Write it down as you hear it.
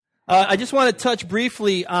I just want to touch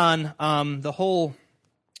briefly on the whole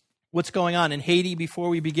what's going on in Haiti before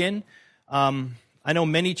we begin. I know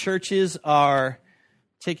many churches are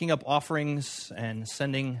taking up offerings and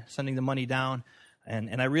sending the money down,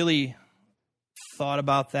 and I really thought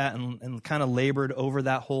about that and kind of labored over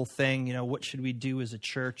that whole thing. You know, what should we do as a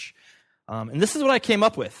church? And this is what I came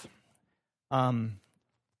up with. I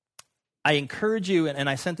encourage you, and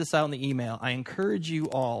I sent this out in the email, I encourage you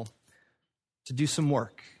all to do some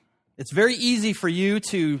work. It's very easy for you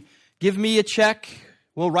to give me a check,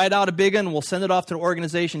 we'll write out a big one, we'll send it off to an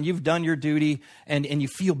organization, you've done your duty, and you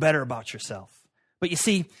feel better about yourself. But you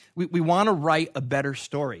see, we want to write a better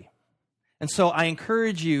story. And so I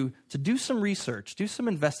encourage you to do some research, do some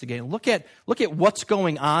investigating. Look at what's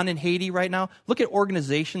going on in Haiti right now. Look at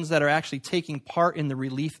organizations that are actually taking part in the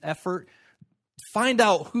relief effort. Find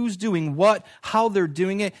out who's doing what, how they're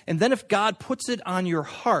doing it, and then if God puts it on your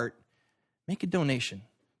heart, make a donation.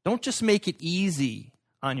 Don't just make it easy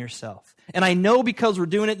on yourself. And I know because we're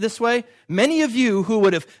doing it this way, many of you who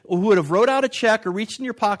would have wrote out a check or reached in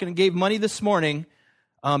your pocket and gave money this morning,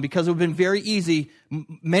 because it would have been very easy,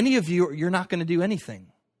 many of you, you're not going to do anything.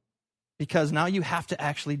 Because now you have to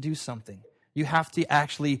actually do something. You have to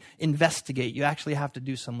actually investigate. You actually have to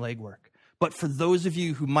do some legwork. But for those of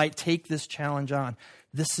you who might take this challenge on,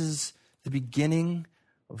 this is the beginning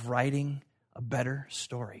of writing a better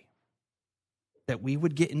story. That we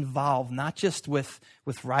would get involved, not just with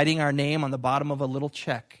writing our name on the bottom of a little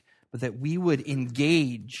check, but that we would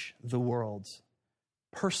engage the world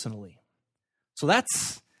personally. So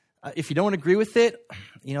that's, if you don't agree with it,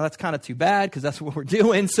 you know, that's kind of too bad because that's what we're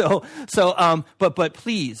doing. But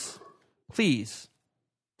please,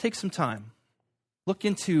 take some time. Look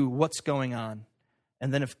into what's going on.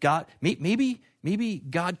 And then if God, maybe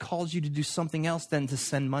God calls you to do something else than to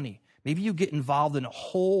send money. Maybe you get involved in a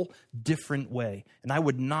whole different way. And I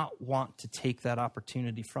would not want to take that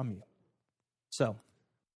opportunity from you. So,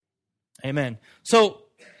 amen. So,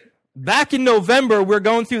 back in November, we're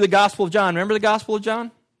going through the Gospel of John. Remember the Gospel of John?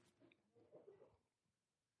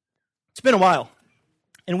 It's been a while.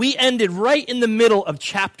 And we ended right in the middle of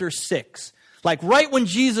chapter 6. Like right when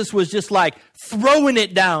Jesus was just like throwing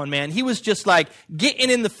it down, man. He was just like getting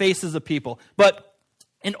in the faces of people. But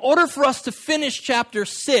in order for us to finish chapter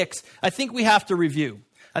 6, I think we have to review.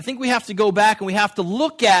 I think we have to go back and we have to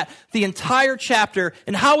look at the entire chapter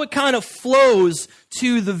and how it kind of flows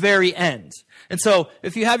to the very end. And so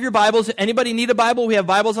if you have your Bibles, anybody need a Bible? We have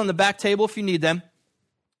Bibles on the back table if you need them.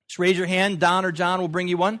 Just raise your hand. Don or John will bring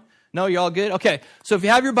you one. No, you're all good? Okay. So if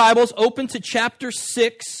you have your Bibles, open to chapter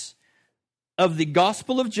 6 of the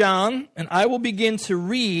Gospel of John, and I will begin to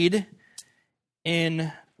read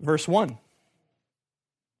in verse 1.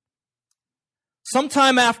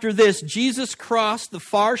 Sometime after this, Jesus crossed the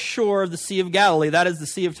far shore of the Sea of Galilee, that is the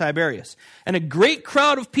Sea of Tiberias, and a great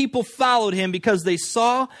crowd of people followed him because they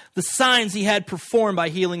saw the signs he had performed by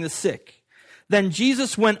healing the sick. Then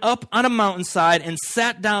Jesus went up on a mountainside and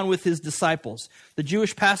sat down with his disciples. The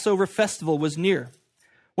Jewish Passover festival was near.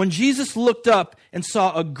 When Jesus looked up and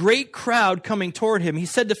saw a great crowd coming toward him, he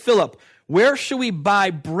said to Philip, "Where shall we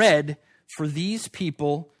buy bread for these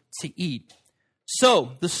people to eat?"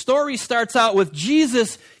 So, the story starts out with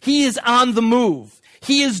Jesus. He is on the move.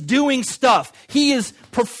 He is doing stuff. He is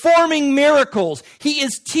performing miracles. He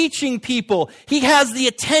is teaching people. He has the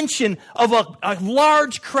attention of a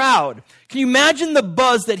large crowd. Can you imagine the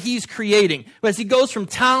buzz that he's creating? As he goes from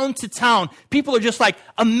town to town, people are just like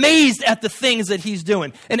amazed at the things that he's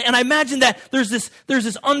doing. And I imagine that there's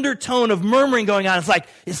this undertone of murmuring going on. It's like,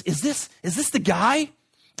 is this the guy?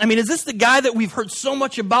 I mean, is this the guy that we've heard so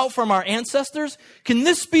much about from our ancestors? Can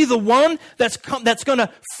this be the one that's going to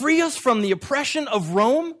free us from the oppression of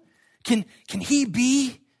Rome? Can he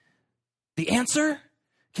be the answer?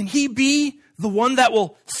 Can he be the one that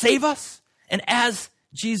will save us? And as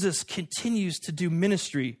Jesus continues to do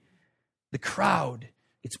ministry, the crowd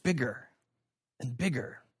gets bigger and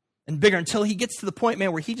bigger and bigger until he gets to the point,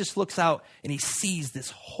 man, where he just looks out and he sees this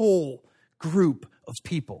whole group of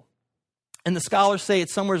people. And the scholars say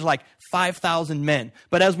it's somewhere like 5,000 men.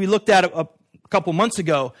 But as we looked at it a couple months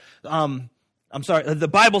ago, the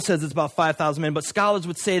Bible says it's about 5,000 men, but scholars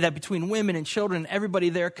would say that between women and children and everybody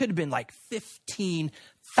there, it could have been like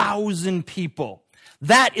 15,000 people.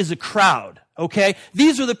 That is a crowd, okay?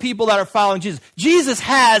 These are the people that are following Jesus. Jesus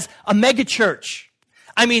has a mega church.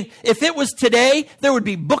 I mean, if it was today, there would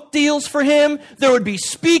be book deals for him. There would be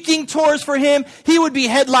speaking tours for him. He would be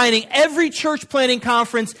headlining every church planting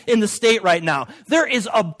conference in the state right now. There is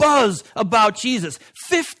a buzz about Jesus.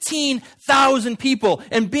 15,000 people.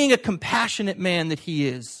 And being a compassionate man that he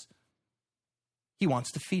is, he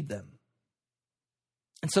wants to feed them.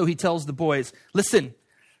 And so he tells the boys, listen,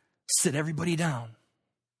 sit everybody down.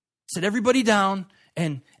 Sit everybody down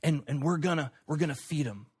and we're gonna feed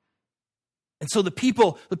them. And so the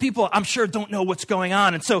people, I'm sure, don't know what's going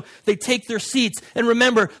on. And so they take their seats. And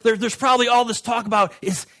remember, there's probably all this talk about,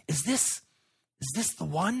 is this the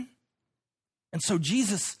one? And so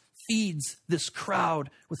Jesus feeds this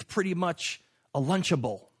crowd with pretty much a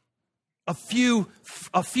Lunchable. A few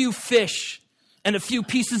fish and a few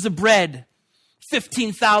pieces of bread.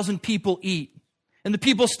 15,000 people eat. And the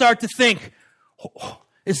people start to think,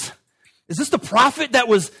 is this the prophet that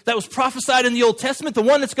was prophesied in the Old Testament, the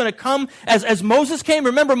one that's going to come as Moses came?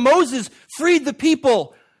 Remember, Moses freed the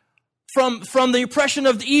people from the oppression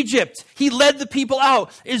of Egypt. He led the people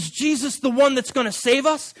out. Is Jesus the one that's going to save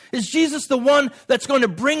us? Is Jesus the one that's going to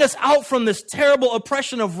bring us out from this terrible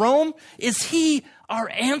oppression of Rome? Is he our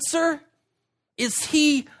answer? Is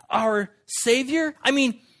he our Savior? I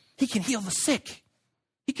mean, he can heal the sick.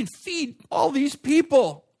 He can feed all these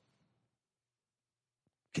people.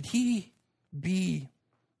 Could he be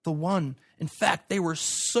the one? In fact, they were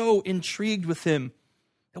so intrigued with him,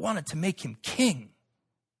 they wanted to make him king.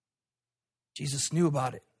 Jesus knew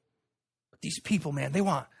about it. But these people, man, they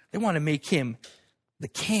want to make him the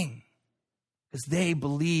king because they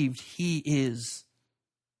believed he is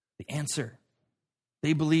the answer.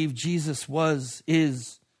 They believed Jesus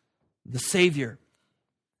is the Savior.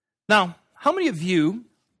 Now, how many of you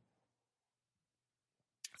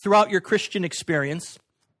throughout your Christian experience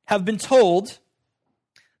have been told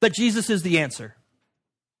that Jesus is the answer?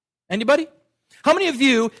 Anybody? How many of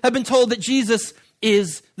you have been told that Jesus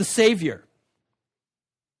is the Savior?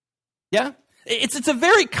 Yeah? It's a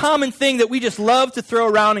very common thing that we just love to throw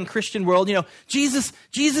around in Christian world. You know, Jesus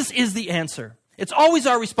is the answer. It's always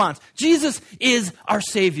our response. Jesus is our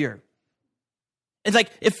Savior. It's like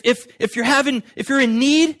if you're in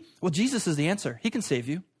need, well, Jesus is the answer. He can save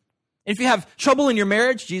you. And if you have trouble in your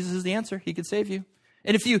marriage, Jesus is the answer. He can save you.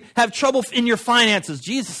 And if you have trouble in your finances,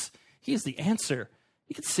 Jesus, he is the answer.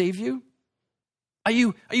 He can save you. Are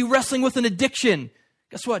you wrestling with an addiction?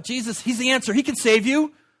 Guess what? Jesus, he's the answer. He can save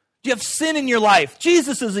you. Do you have sin in your life?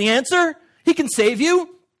 Jesus is the answer. He can save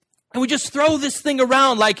you. And we just throw this thing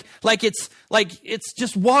around like it's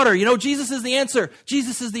just water. You know, Jesus is the answer.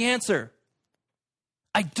 Jesus is the answer.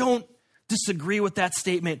 I don't disagree with that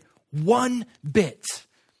statement one bit.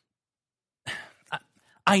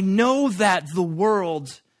 I know that the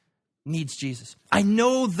world needs Jesus. I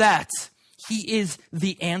know that he is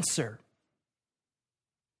the answer.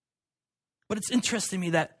 But it's interesting to me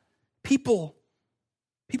that people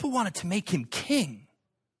wanted to make him king.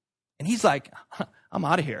 And he's like, I'm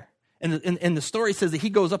out of here. And the story says that he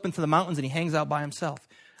goes up into the mountains and he hangs out by himself.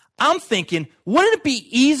 I'm thinking, wouldn't it be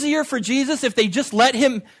easier for Jesus if he just let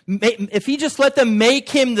them make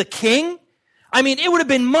him the king? I mean, it would have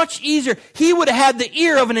been much easier. He would have had the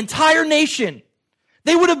ear of an entire nation.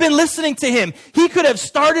 They would have been listening to him. He could have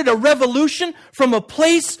started a revolution from a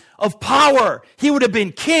place of power. He would have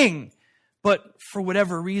been king. But for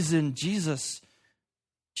whatever reason, Jesus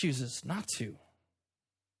chooses not to.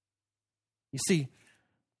 You see,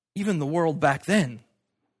 even the world back then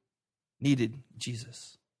needed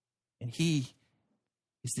Jesus. And he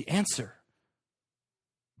is the answer.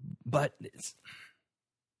 But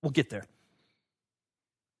we'll get there.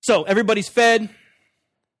 So everybody's fed.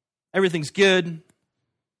 Everything's good.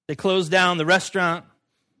 They close down the restaurant.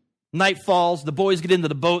 Night falls. The boys get into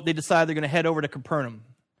the boat. They decide they're going to head over to Capernaum.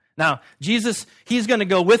 Now, Jesus, he's going to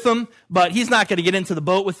go with them, but he's not going to get into the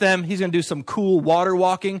boat with them. He's going to do some cool water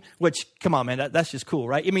walking, which, come on, man, that's just cool,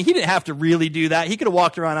 right? I mean, he didn't have to really do that. He could have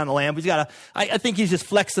walked around on the land, but I think he's just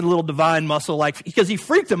flexing a little divine muscle, because he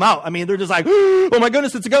freaked them out. I mean, they're just like, oh my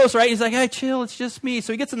goodness, it's a ghost, right? He's like, hey, chill, it's just me.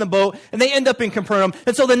 So he gets in the boat, and they end up in Capernaum.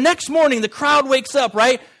 And so the next morning, the crowd wakes up,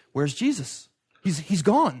 right? Where's Jesus? He's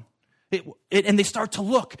gone. And they start to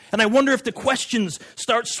look. And I wonder if the questions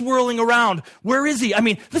start swirling around. Where is he? I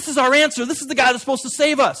mean, this is our answer. This is the guy that's supposed to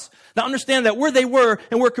save us. Now understand that where they were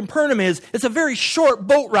and where Capernaum is, it's a very short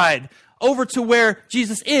boat ride over to where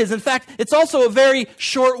Jesus is. In fact, it's also a very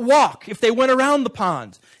short walk if they went around the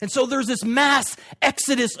pond. And so there's this mass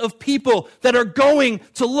exodus of people that are going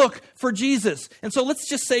to look for Jesus. And so let's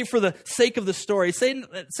just say, for the sake of the story, say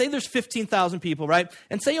there's 15,000 people, right?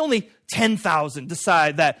 And say only 10,000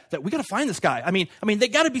 decide that we got to find this guy. I mean, they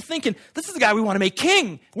got to be thinking, this is the guy we want to make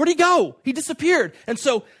king. Where'd he go? He disappeared. And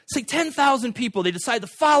so say 10,000 people, they decide to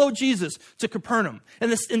follow Jesus to Capernaum.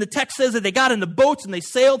 And the text says that they got in the boats and they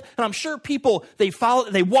sailed. And I'm sure people,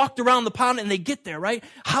 they walked around the pond and they get there, right?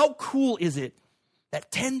 How cool is it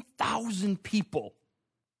that 10,000 people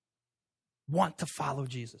want to follow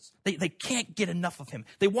Jesus. They can't get enough of him.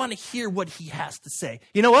 They want to hear what he has to say.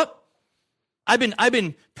 You know what? I've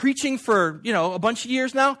been preaching for, a bunch of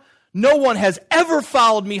years now. No one has ever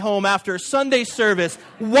followed me home after a Sunday service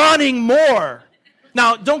wanting more.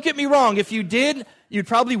 Now, don't get me wrong. If you did, you'd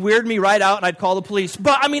probably weird me right out and I'd call the police.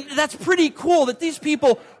 But, that's pretty cool that these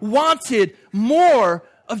people wanted more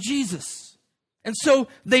of Jesus. And so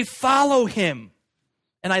they follow him.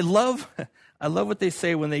 And I love what they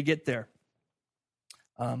say when they get there.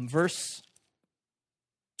 Verse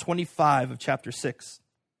 25 of chapter 6.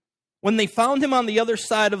 When they found him on the other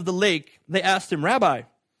side of the lake, they asked him, Rabbi,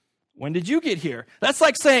 when did you get here? That's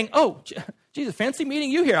like saying, oh, Jesus, fancy meeting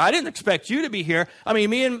you here. I didn't expect you to be here.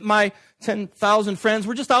 Me and my 10,000 friends,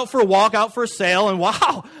 we're just out for a walk, out for a sail, and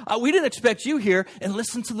wow, we didn't expect you here. And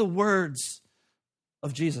listen to the words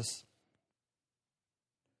of Jesus.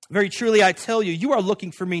 Very truly, I tell you, you are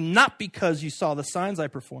looking for me not because you saw the signs I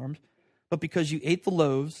performed, but because you ate the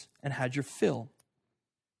loaves and had your fill.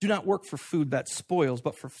 Do not work for food that spoils,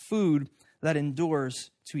 but for food that endures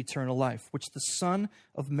to eternal life, which the Son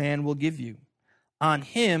of Man will give you. On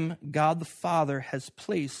him, God the Father has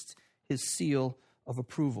placed his seal of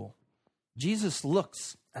approval. Jesus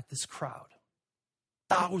looks at this crowd,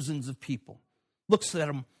 thousands of people, looks at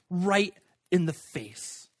them right in the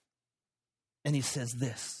face, and he says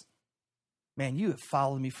this, man, you have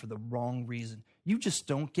followed me for the wrong reason. You just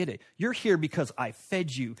don't get it. You're here because I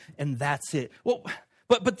fed you, and that's it. Well,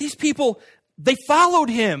 but these people, they followed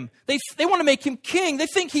him. They want to make him king. They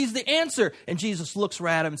think he's the answer. And Jesus looks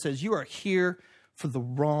right at him and says, you are here for the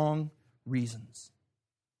wrong reasons.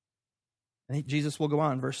 And Jesus will go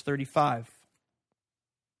on, verse 35.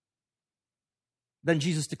 Then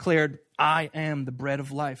Jesus declared, I am the bread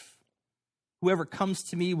of life. Whoever comes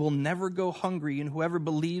to me will never go hungry, and whoever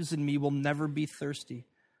believes in me will never be thirsty.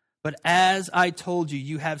 But as I told you,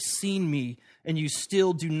 you have seen me, and you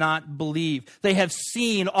still do not believe. They have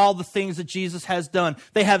seen all the things that Jesus has done.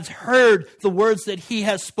 They have heard the words that he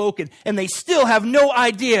has spoken, and they still have no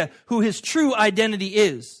idea who his true identity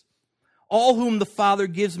is. All whom the Father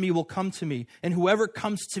gives me will come to me, and whoever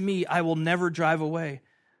comes to me I will never drive away.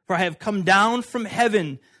 For I have come down from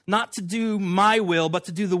heaven, not to do my will, but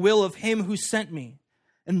to do the will of him who sent me.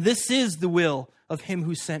 And this is the will of him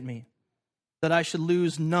who sent me, that I should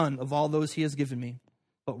lose none of all those he has given me,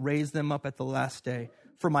 but raise them up at the last day.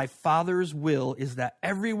 For my Father's will is that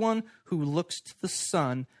everyone who looks to the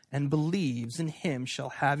Son and believes in him shall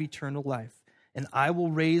have eternal life, and I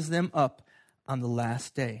will raise them up on the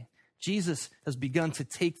last day. Jesus has begun to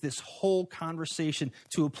take this whole conversation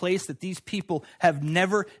to a place that these people have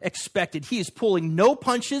never expected. He is pulling no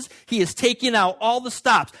punches. He is taking out all the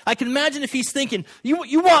stops. I can imagine if he's thinking,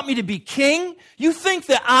 you want me to be king? You think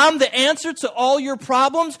that I'm the answer to all your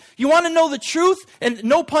problems? You want to know the truth? And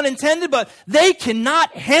no pun intended, but they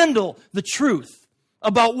cannot handle the truth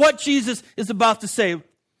about what Jesus is about to say.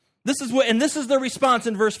 This is their response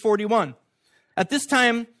in verse 41. At this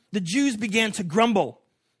time, the Jews began to grumble.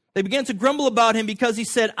 They began to grumble about him because he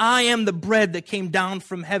said, I am the bread that came down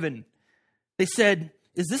from heaven. They said,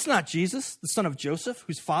 is this not Jesus, the son of Joseph,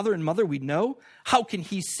 whose father and mother we know? How can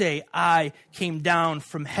he say, I came down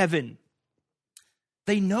from heaven?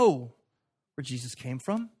 They know where Jesus came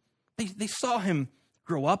from. They saw him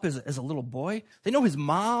grow up as a little boy. They know his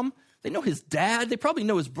mom. They know his dad. They probably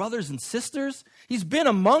know his brothers and sisters. He's been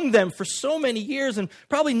among them for so many years, and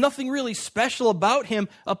probably nothing really special about him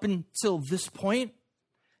up until this point.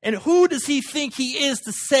 And who does he think he is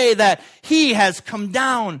to say that he has come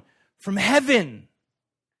down from heaven?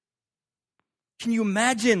 Can you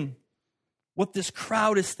imagine what this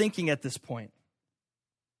crowd is thinking at this point?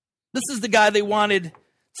 This is the guy they wanted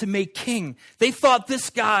to make king. They thought this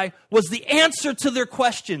guy was the answer to their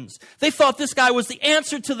questions. They thought this guy was the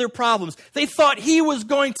answer to their problems. They thought he was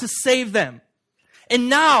going to save them. And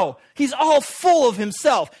now he's all full of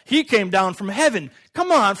himself. He came down from heaven.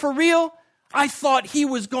 Come on, for real? I thought he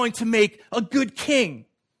was going to make a good king.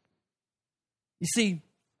 You see,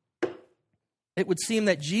 it would seem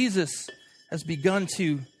that Jesus has begun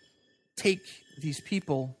to take these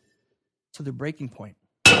people to their breaking point.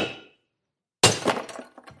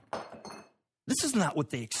 This is not what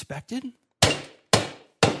they expected.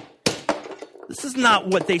 This is not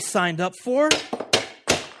what they signed up for.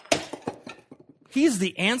 He's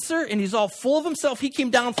the answer, and he's all full of himself. He came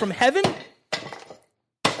down from heaven.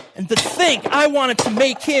 And to think I wanted to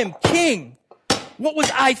make him king. What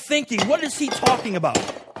was I thinking? What is he talking about?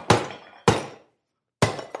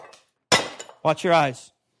 Watch your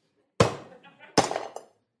eyes.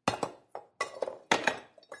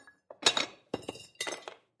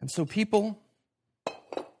 And so people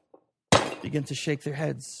begin to shake their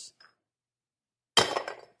heads.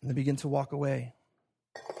 And they begin to walk away.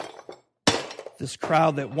 This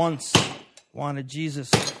crowd that once wanted Jesus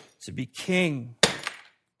to be king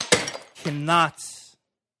cannot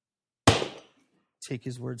take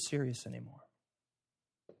his word serious anymore.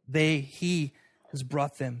 He has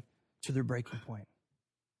brought them to their breaking point.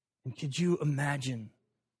 And could you imagine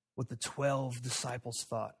what the 12 disciples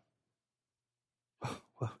thought? Oh,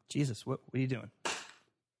 well, Jesus, what are you doing?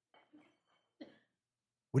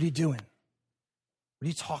 What are you doing? What are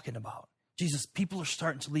you talking about? Jesus, people are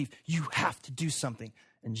starting to leave. You have to do something.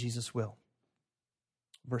 And Jesus will.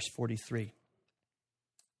 Verse 43.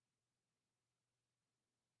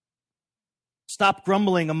 Stop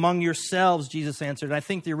grumbling among yourselves, Jesus answered. And I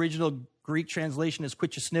think the original Greek translation is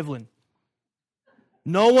quit your sniveling.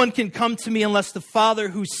 No one can come to me unless the Father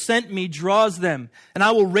who sent me draws them, and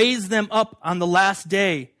I will raise them up on the last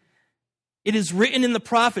day. It is written in the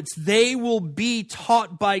prophets, they will be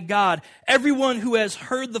taught by God. Everyone who has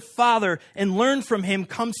heard the Father and learned from him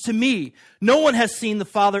comes to me. No one has seen the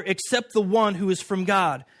Father except the one who is from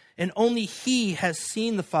God, and only he has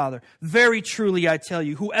seen the Father. Very truly, I tell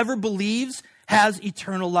you, whoever believes has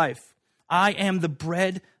eternal life. I am the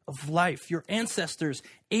bread of life. Your ancestors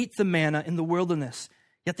ate the manna in the wilderness,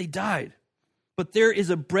 yet they died. But there is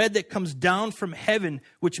a bread that comes down from heaven,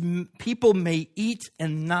 which people may eat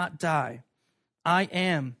and not die. I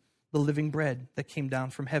am the living bread that came down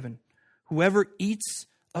from heaven. Whoever eats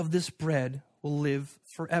of this bread will live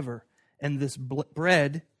forever. And this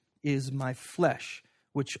bread is my flesh,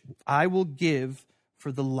 which I will give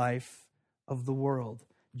for the life of the world.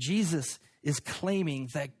 Jesus is claiming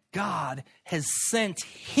that God has sent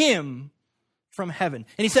him from heaven.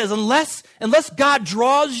 And he says, unless God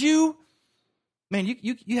draws you, man,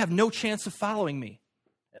 you have no chance of following me.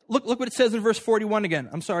 Look what it says in verse 41 again.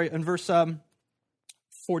 I'm sorry, in verse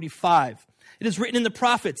 45. It is written in the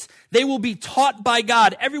prophets, they will be taught by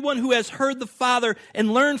God. Everyone who has heard the Father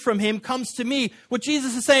and learned from him comes to me. What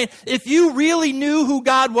Jesus is saying, if you really knew who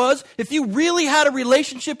God was, if you really had a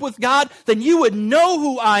relationship with God, then you would know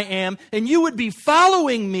who I am and you would be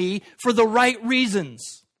following me for the right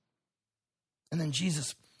reasons. And then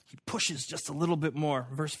Jesus, he pushes just a little bit more.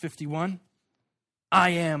 Verse 51, I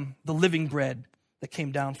am the living bread that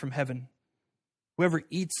came down from heaven. Whoever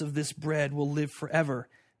eats of this bread will live forever.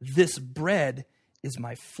 This bread is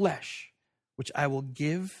my flesh, which I will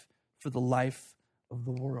give for the life of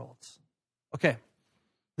the world. Okay,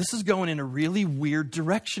 this is going in a really weird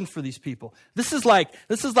direction for these people. This is like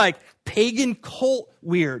pagan cult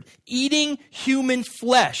weird, eating human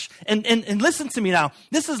flesh. And listen to me now.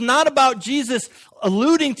 This is not about Jesus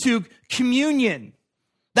alluding to communion.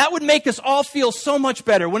 That would make us all feel so much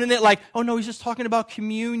better, wouldn't it? Like, oh no, he's just talking about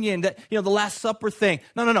communion, that, the Last Supper thing.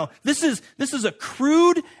 No. This is a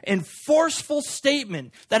crude and forceful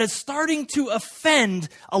statement that is starting to offend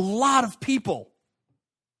a lot of people.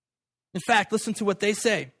 In fact, listen to what they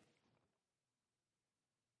say.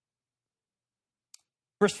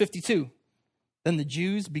 Verse 52. Then the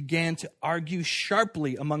Jews began to argue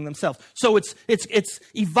sharply among themselves. So it's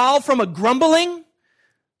evolved from a grumbling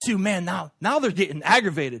to, man, now they're getting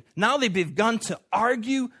aggravated. Now they've begun to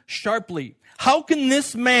argue sharply. How can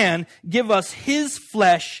this man give us his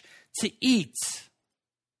flesh to eat?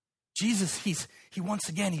 Jesus, he's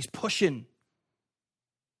pushing.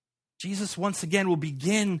 Jesus once again will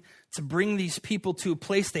begin to bring these people to a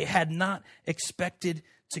place they had not expected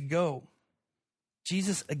to go.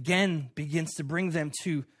 Jesus again begins to bring them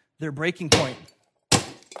to their breaking point.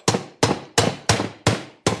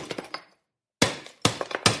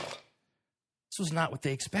 This was not what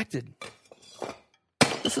they expected.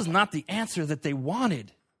 This is not the answer that they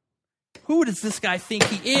wanted. Who does this guy think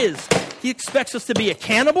he is? He expects us to be a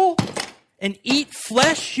cannibal and eat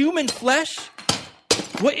flesh, human flesh?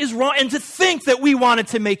 What is wrong? And to think that we wanted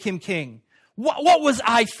to make him king. What was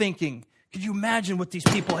I thinking? Could you imagine what these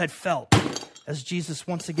people had felt as Jesus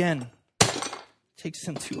once again takes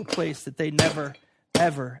them to a place that they never,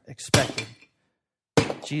 ever expected?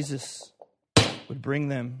 Jesus would bring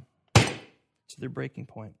them to their breaking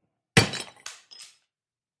point.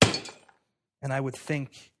 And I would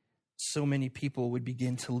think so many people would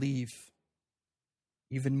begin to leave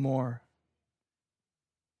even more.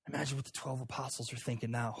 Imagine what the 12 apostles are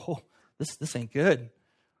thinking now. Oh, this ain't good.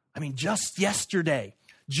 I mean, just yesterday,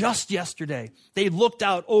 they looked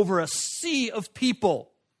out over a sea of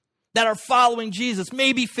people that are following Jesus.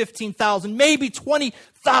 Maybe 15,000, maybe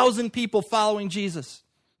 20,000 people following Jesus.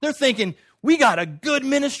 They're thinking, we got a good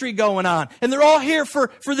ministry going on. And they're all here for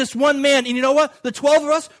this one man. And you know what? The 12 of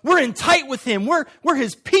us, we're in tight with him. We're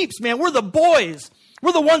his peeps, man. We're the boys.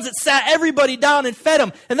 We're the ones that sat everybody down and fed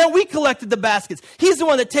them, and then we collected the baskets. He's the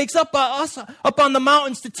one that takes us up on the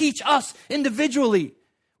mountains to teach us individually.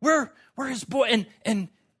 We're his boy, and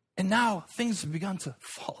now things have begun to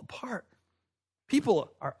fall apart.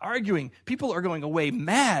 People are arguing. People are going away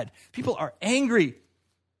mad. People are angry.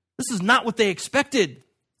 This is not what they expected.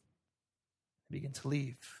 They begin to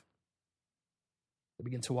leave. They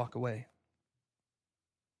begin to walk away.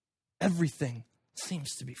 Everything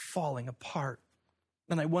seems to be falling apart.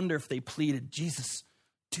 And I wonder if they pleaded, Jesus,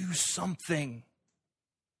 do something.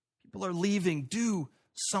 People are leaving. Do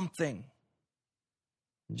something.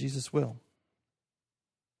 And Jesus will.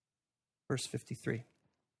 Verse 53.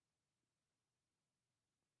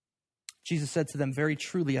 Jesus said to them, very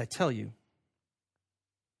truly, I tell you,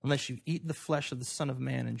 unless you eat the flesh of the Son of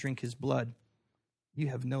Man and drink his blood, you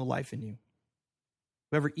have no life in you.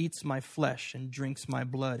 Whoever eats my flesh and drinks my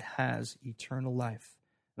blood has eternal life,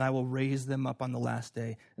 and I will raise them up on the last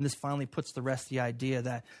day. And this finally puts to rest the idea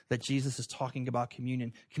that Jesus is talking about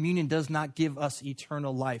communion. Communion does not give us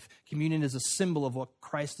eternal life. Communion is a symbol of what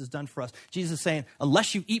Christ has done for us. Jesus is saying,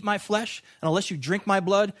 unless you eat my flesh and unless you drink my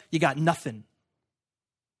blood, you got nothing.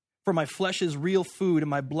 For my flesh is real food and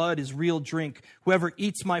my blood is real drink. Whoever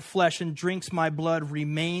eats my flesh and drinks my blood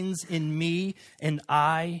remains in me and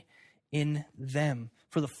I in them.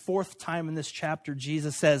 For the fourth time in this chapter,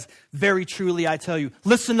 Jesus says, very truly, I tell you,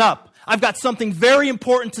 listen up. I've got something very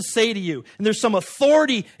important to say to you. And there's some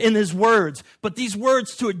authority in his words. But these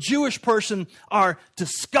words to a Jewish person are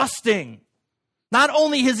disgusting. Not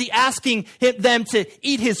only is he asking them to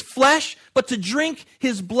eat his flesh, but to drink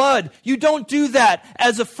his blood. You don't do that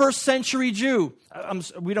as a first century Jew.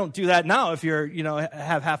 We don't do that now if you're,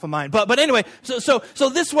 have half a mind. But anyway, so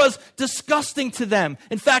this was disgusting to them.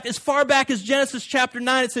 In fact, as far back as Genesis chapter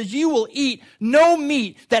 9, it says, you will eat no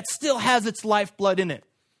meat that still has its lifeblood in it.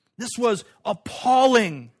 This was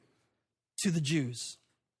appalling to the Jews.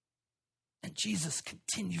 And Jesus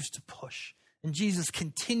continues to push. And Jesus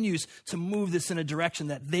continues to move this in a direction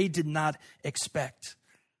that they did not expect.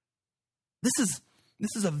 This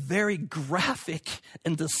is a very graphic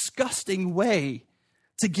and disgusting way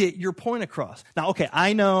to get your point across. Now, okay,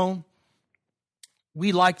 I know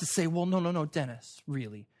we like to say, well, no, Dennis,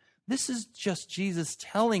 really. This is just Jesus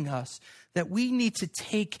telling us that we need to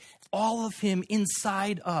take all of him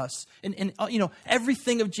inside us. And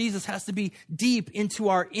everything of Jesus has to be deep into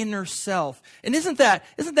our inner self. And isn't that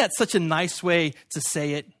such a nice way to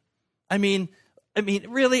say it? I mean,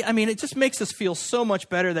 really, it just makes us feel so much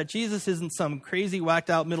better that Jesus isn't some crazy, whacked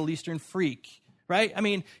out Middle Eastern freak, right?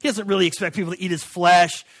 He doesn't really expect people to eat his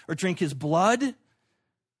flesh or drink his blood.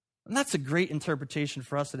 And that's a great interpretation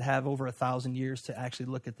for us to have over 1,000 years to actually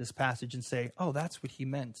look at this passage and say, oh, that's what he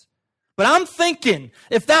meant. But I'm thinking,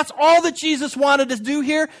 if that's all that Jesus wanted to do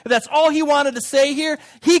here, if that's all he wanted to say here,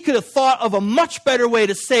 he could have thought of a much better way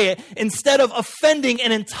to say it instead of offending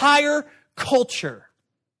an entire culture.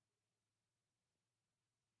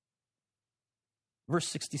 Verse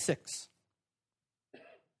 66.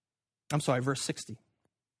 Verse 60.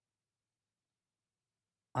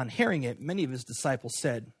 On hearing it, many of his disciples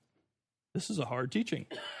said, this is a hard teaching.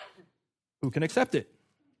 Who can accept it?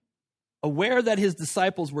 Aware that his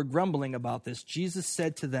disciples were grumbling about this, Jesus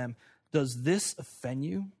said to them, does this offend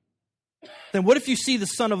you? Then what if you see the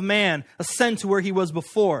Son of Man ascend to where he was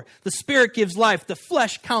before? The Spirit gives life. The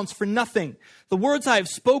flesh counts for nothing. The words I have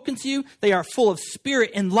spoken to you, they are full of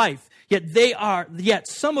spirit and life. Yet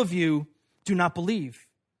some of you do not believe.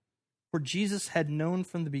 For Jesus had known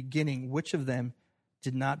from the beginning which of them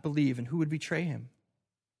did not believe and who would betray him.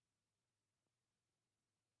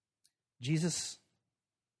 Jesus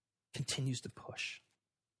continues to push.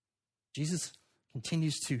 Jesus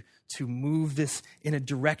continues to move this in a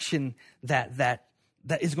direction that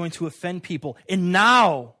is going to offend people. And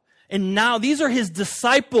now these are his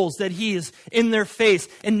disciples that he is in their face.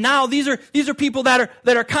 And now these are people that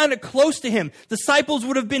are kind of close to him. Disciples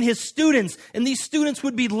would have been his students, and these students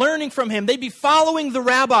would be learning from him. They'd be following the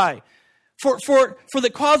rabbi for the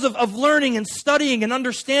cause of learning and studying and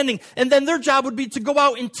understanding. And then their job would be to go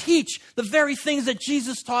out and teach the very things that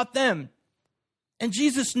Jesus taught them. And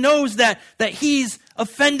Jesus knows that he's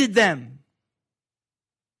offended them.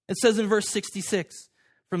 It says in verse 66,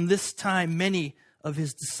 from this time many of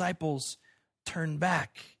his disciples turned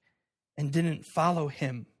back and didn't follow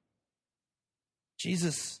him.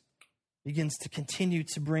 Jesus begins to continue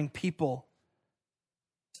to bring people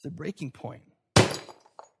to the breaking point.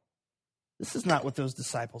 This is not what those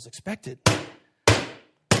disciples expected.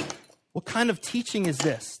 What kind of teaching is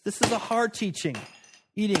this? This is a hard teaching.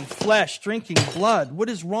 Eating flesh, drinking blood. What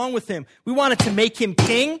is wrong with him? We wanted to make him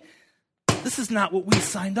king. This is not what we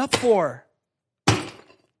signed up for.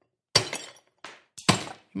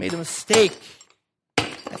 He made a mistake. I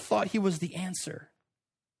thought he was the answer.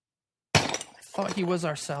 I thought he was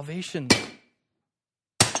our salvation.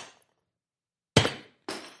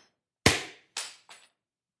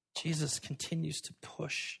 Jesus continues to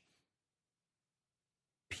push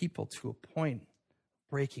people to a point of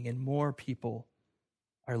breaking, and more people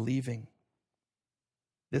are leaving.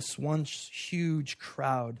 This one huge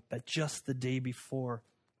crowd that just the day before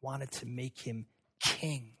wanted to make him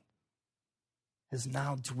king has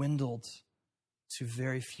now dwindled to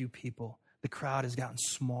very few people. The crowd has gotten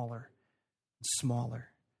smaller and smaller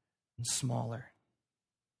and smaller.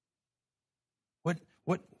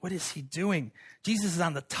 What is he doing? Jesus is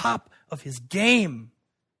on the top of his game.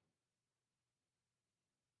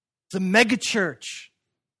 It's a mega church.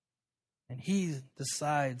 And he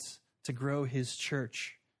decides to grow his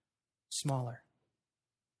church smaller.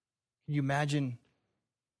 Can you imagine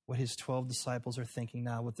what his 12 disciples are thinking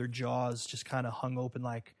now, with their jaws just kind of hung open,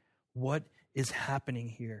 like, what is happening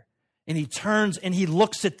here? And he turns and he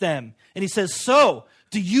looks at them and he says, so,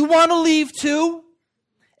 do you want to leave too?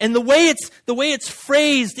 And the way it's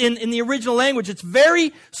phrased in the original language, it's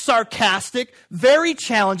very sarcastic, very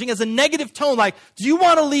challenging, as a negative tone, like, do you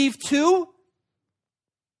want to leave too?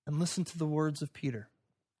 And listen to the words of Peter.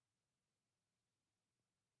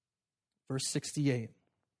 Verse 68.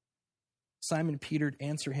 Simon Peter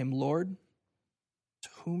answered him, Lord, to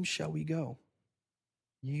whom shall we go?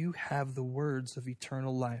 You have the words of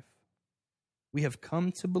eternal life. We have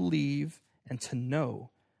come to believe and to know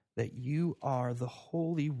that you are the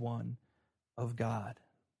Holy One of God.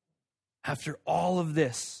 After all of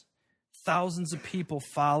this, thousands of people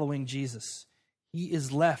following Jesus, he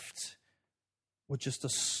is left with just a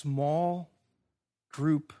small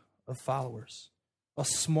group of followers, a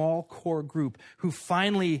small core group who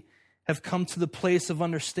finally have come to the place of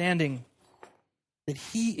understanding that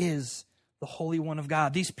he is the Holy One of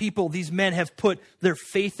God. These people, these men have put their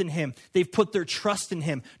faith in him. They've put their trust in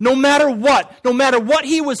him. No matter what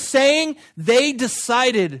he was saying, they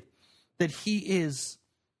decided that he is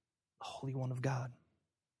the Holy One of God.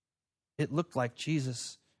 It looked like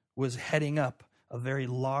Jesus was heading up a very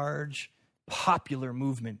large, popular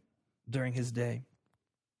movement during his day.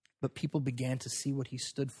 But people began to see what he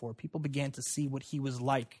stood for. People began to see what he was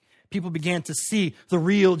like. People began to see the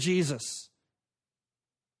real Jesus.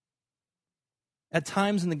 At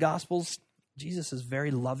times in the Gospels, Jesus is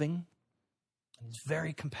very loving and he's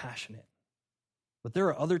very compassionate. But there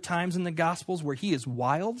are other times in the Gospels where he is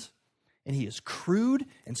wild and he is crude,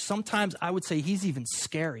 and sometimes I would say he's even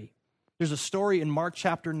scary. There's a story in Mark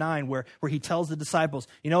chapter 9 where he tells the disciples,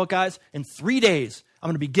 you know what, guys? In 3 days, I'm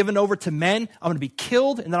going to be given over to men. I'm going to be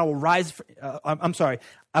killed, and then I will rise.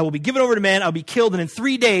 I will be given over to men. I'll be killed, and in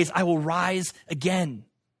 3 days, I will rise again.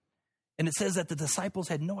 And it says that the disciples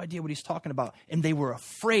had no idea what he's talking about, and they were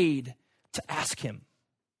afraid to ask him.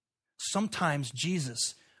 Sometimes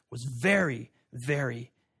Jesus was very,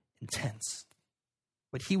 very intense.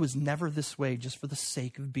 But he was never this way just for the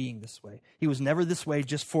sake of being this way. He was never this way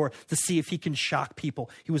just to see if he can shock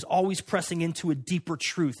people. He was always pressing into a deeper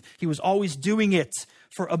truth. He was always doing it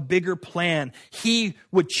for a bigger plan. He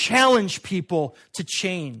would challenge people to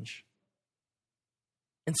change.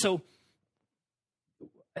 And so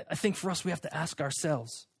I think for us, we have to ask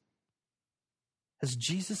ourselves, has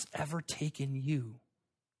Jesus ever taken you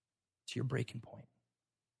to your breaking point?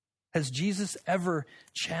 Has Jesus ever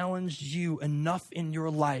challenged you enough in your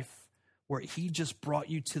life where he just brought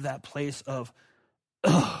you to that place of,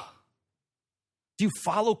 ugh? Do you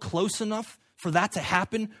follow close enough for that to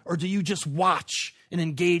happen, or do you just watch and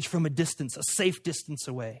engage from a distance, a safe distance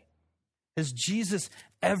away? Has Jesus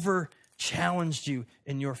ever challenged you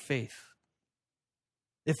in your faith?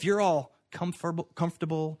 If you're all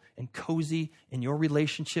comfortable and cozy in your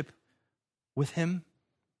relationship with him,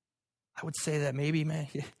 I would say that maybe, man,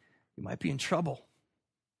 you might be in trouble.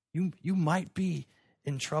 You might be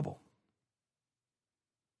in trouble.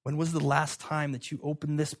 When was the last time that you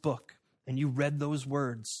opened this book and you read those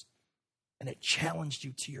words and it challenged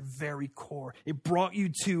you to your very core? It brought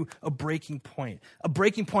you to a breaking point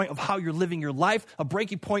of how you're living your life, a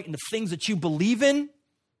breaking point in the things that you believe in.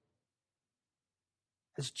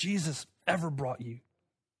 Has Jesus ever brought you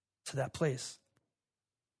to that place?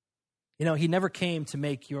 You know, he never came to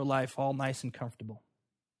make your life all nice and comfortable.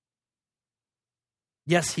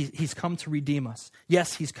 Yes, he's come to redeem us.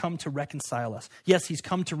 Yes, he's come to reconcile us. Yes, he's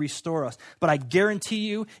come to restore us. But I guarantee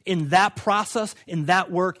you, in that process, in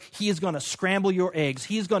that work, he is going to scramble your eggs.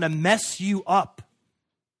 He is going to mess you up.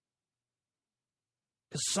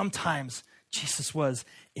 Because sometimes Jesus was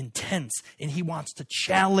intense, and he wants to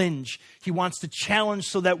challenge. He wants to challenge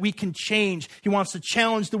so that we can change. He wants to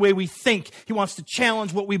challenge the way we think. He wants to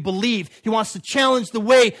challenge what we believe. He wants to challenge the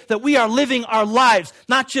way that we are living our lives,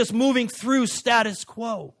 not just moving through status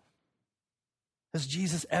quo. Has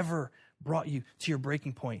Jesus ever brought you to your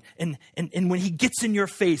breaking point? And when he gets in your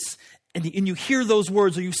face and you hear those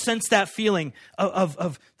words, or you sense that feeling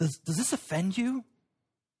of does this offend you?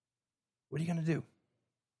 What are you going to do?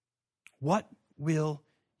 What will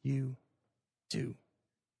you do?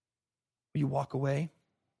 Will you walk away?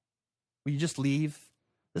 Will you just leave?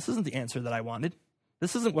 This isn't the answer that I wanted.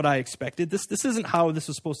 This isn't what I expected. This isn't how this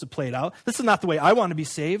was supposed to play out. This is not the way I want to be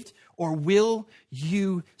saved. Or will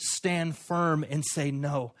you stand firm and say,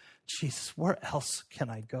 no, Jesus, where else can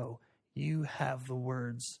I go? You have the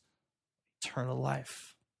words of eternal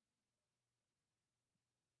life.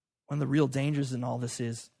 One of the real dangers in all this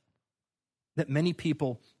is that many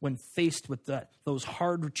people, when faced with those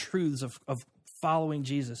hard truths of following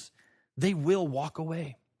Jesus, they will walk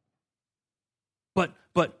away. But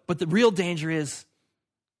the real danger is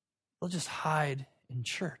they'll just hide in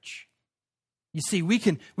church. You see, we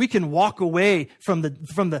can walk away from the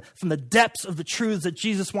depths of the truths that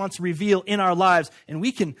Jesus wants to reveal in our lives, and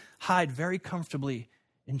we can hide very comfortably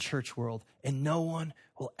in church world, and no one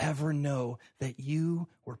will ever know that you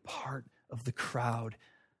were part of the crowd.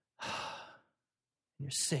 You're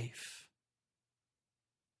safe.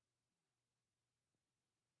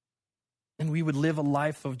 And we would live a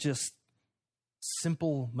life of just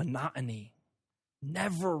simple monotony,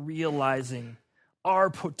 never realizing our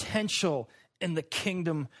potential in the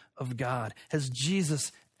kingdom of God. Has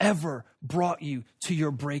Jesus ever brought you to your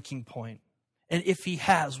breaking point? And if he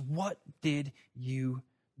has, what did you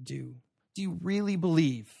do? Do you really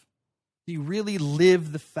believe? Do you really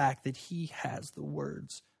live the fact that he has the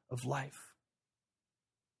words of life?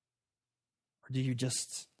 Or do you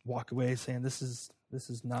just walk away saying, this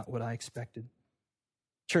is not what I expected?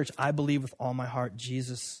 Church, I believe with all my heart,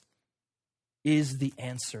 Jesus is the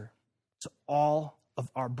answer to all of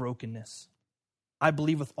our brokenness. I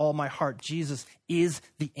believe with all my heart, Jesus is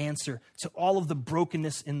the answer to all of the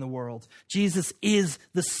brokenness in the world. Jesus is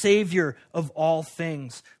the Savior of all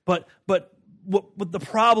things. But what the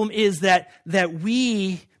problem is that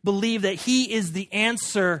we believe that he is the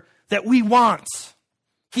answer that we want.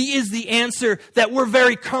 He is the answer that we're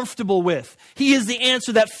very comfortable with. He is the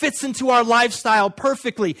answer that fits into our lifestyle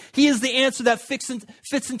perfectly. He is the answer that fits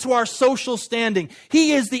into our social standing.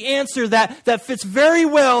 He is the answer that fits very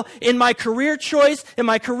well in my career choice, in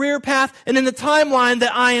my career path, and in the timeline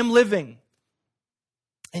that I am living.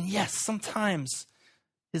 And yes, sometimes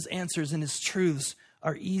his answers and his truths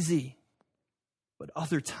are easy. But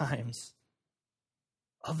other times,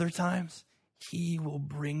 he will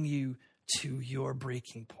bring you to your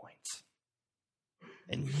breaking point.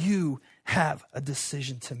 And you have a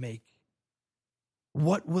decision to make.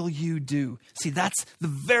 What will you do? See, that's the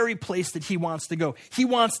very place that he wants to go. He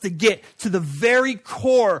wants to get to the very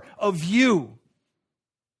core of you.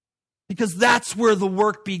 Because that's where the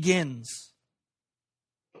work begins.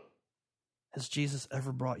 Has Jesus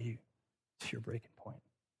ever brought you to your breaking point?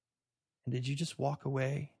 And did you just walk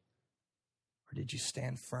away? Or did you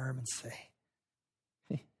stand firm and say,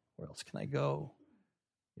 where else can I go?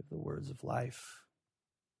 Give the words of life.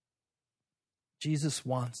 Jesus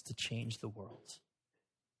wants to change the world.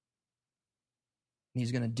 And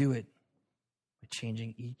he's going to do it by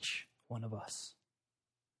changing each one of us,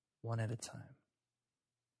 one at a time.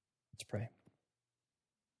 Let's pray.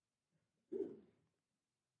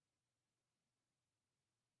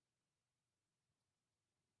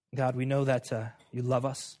 God, we know that you love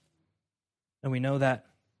us. And we know that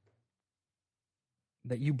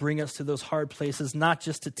you bring us to those hard places, not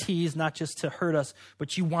just to tease, not just to hurt us,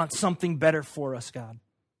 but you want something better for us, God.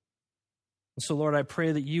 And so, Lord, I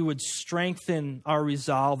pray that you would strengthen our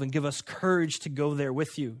resolve and give us courage to go there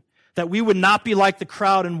with you. That we would not be like the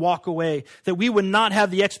crowd and walk away. That we would not have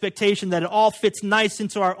the expectation that it all fits nice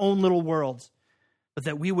into our own little world. But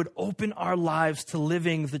that we would open our lives to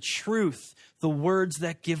living the truth, the words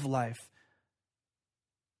that give life.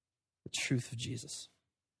 The truth of Jesus.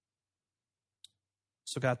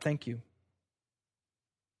 So God, thank you.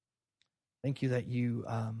 Thank you that you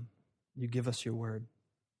give us your word.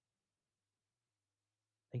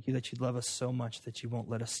 Thank you that you love us so much that you won't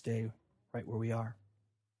let us stay right where we are.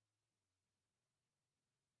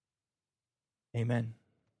 Amen.